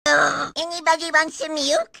Anybody want some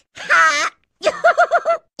milk? Ha!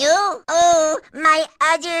 Oh, my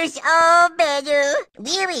udders all better.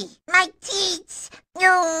 Weary, my teats.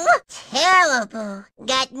 Oh, terrible.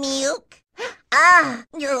 Got milk? Ah,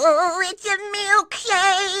 no, it's a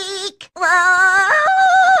milkshake. Whoa!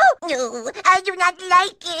 No, I do not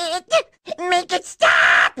like it. Make it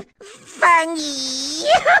stop. Funny.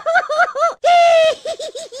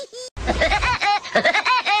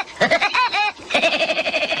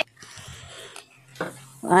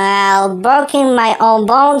 Well, broken my own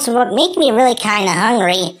bones would make me really kinda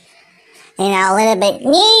hungry. And a little bit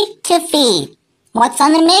need to feed. What's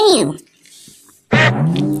on the menu?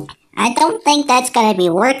 I don't think that's gonna be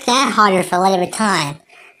worth that harder for a little bit of time.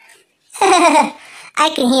 I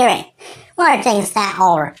can hear it. Wanna take that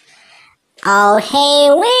over. Oh, hey,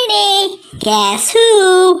 Winnie! Guess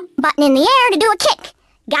who? Button in the air to do a kick.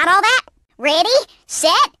 Got all that? Ready,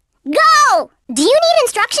 set, go! Do you need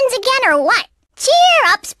instructions again or what? Cheer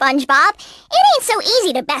up, SpongeBob. It ain't so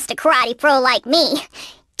easy to best a karate pro like me.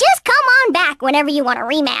 Just come on back whenever you want a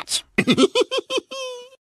rematch.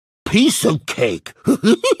 Piece of cake.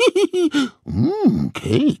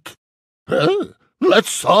 Cake. Let's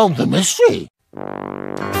solve the mystery.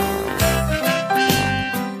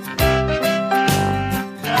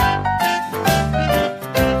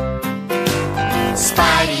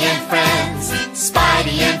 Spidey and friends,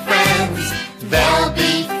 Spidey and friends, they'll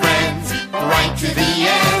be friends right to the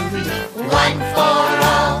end. One for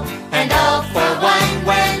all and all for one.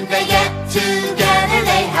 When they get together,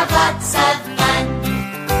 they have lots of fun.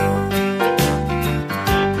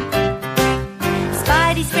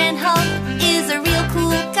 Spidey's friend Hulk is a real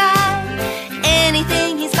cool guy.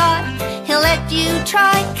 Anything he's got, he'll let you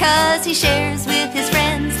try, 'cause he shares with his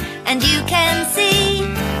friends, and you can see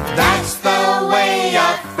that's the way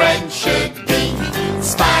a friend should be.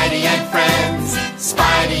 Spidey and friends,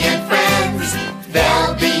 Spidey and friends,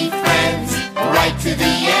 they'll be friends right to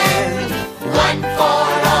the end. One for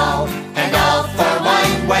all and all for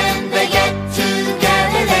one. When they get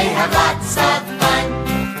together, they have lots of fun.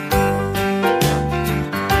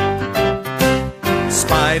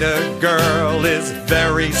 Spider-Girl is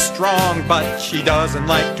very strong, but she doesn't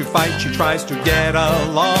like to fight. She tries to get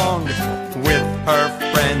along with her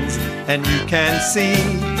friends, and you can see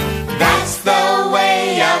that's the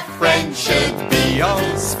way a friend should be. Oh,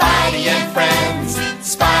 Spidey and friends,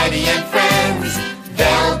 Spidey and friends,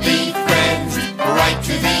 they'll be friends right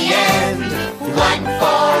to the end. One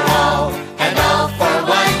for all and all for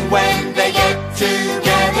one. When they get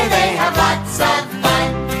together, they have lots of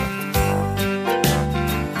fun.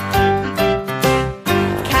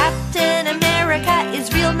 Captain America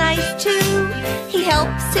is real nice too. He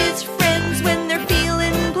helps his friends when they're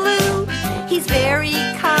feeling blue. He's very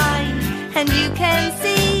kind, and you can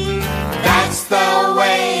see that's the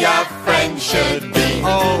way a friend should be.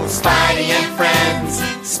 Oh, Spidey and friends,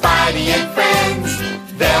 Spidey and friends,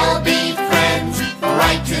 they'll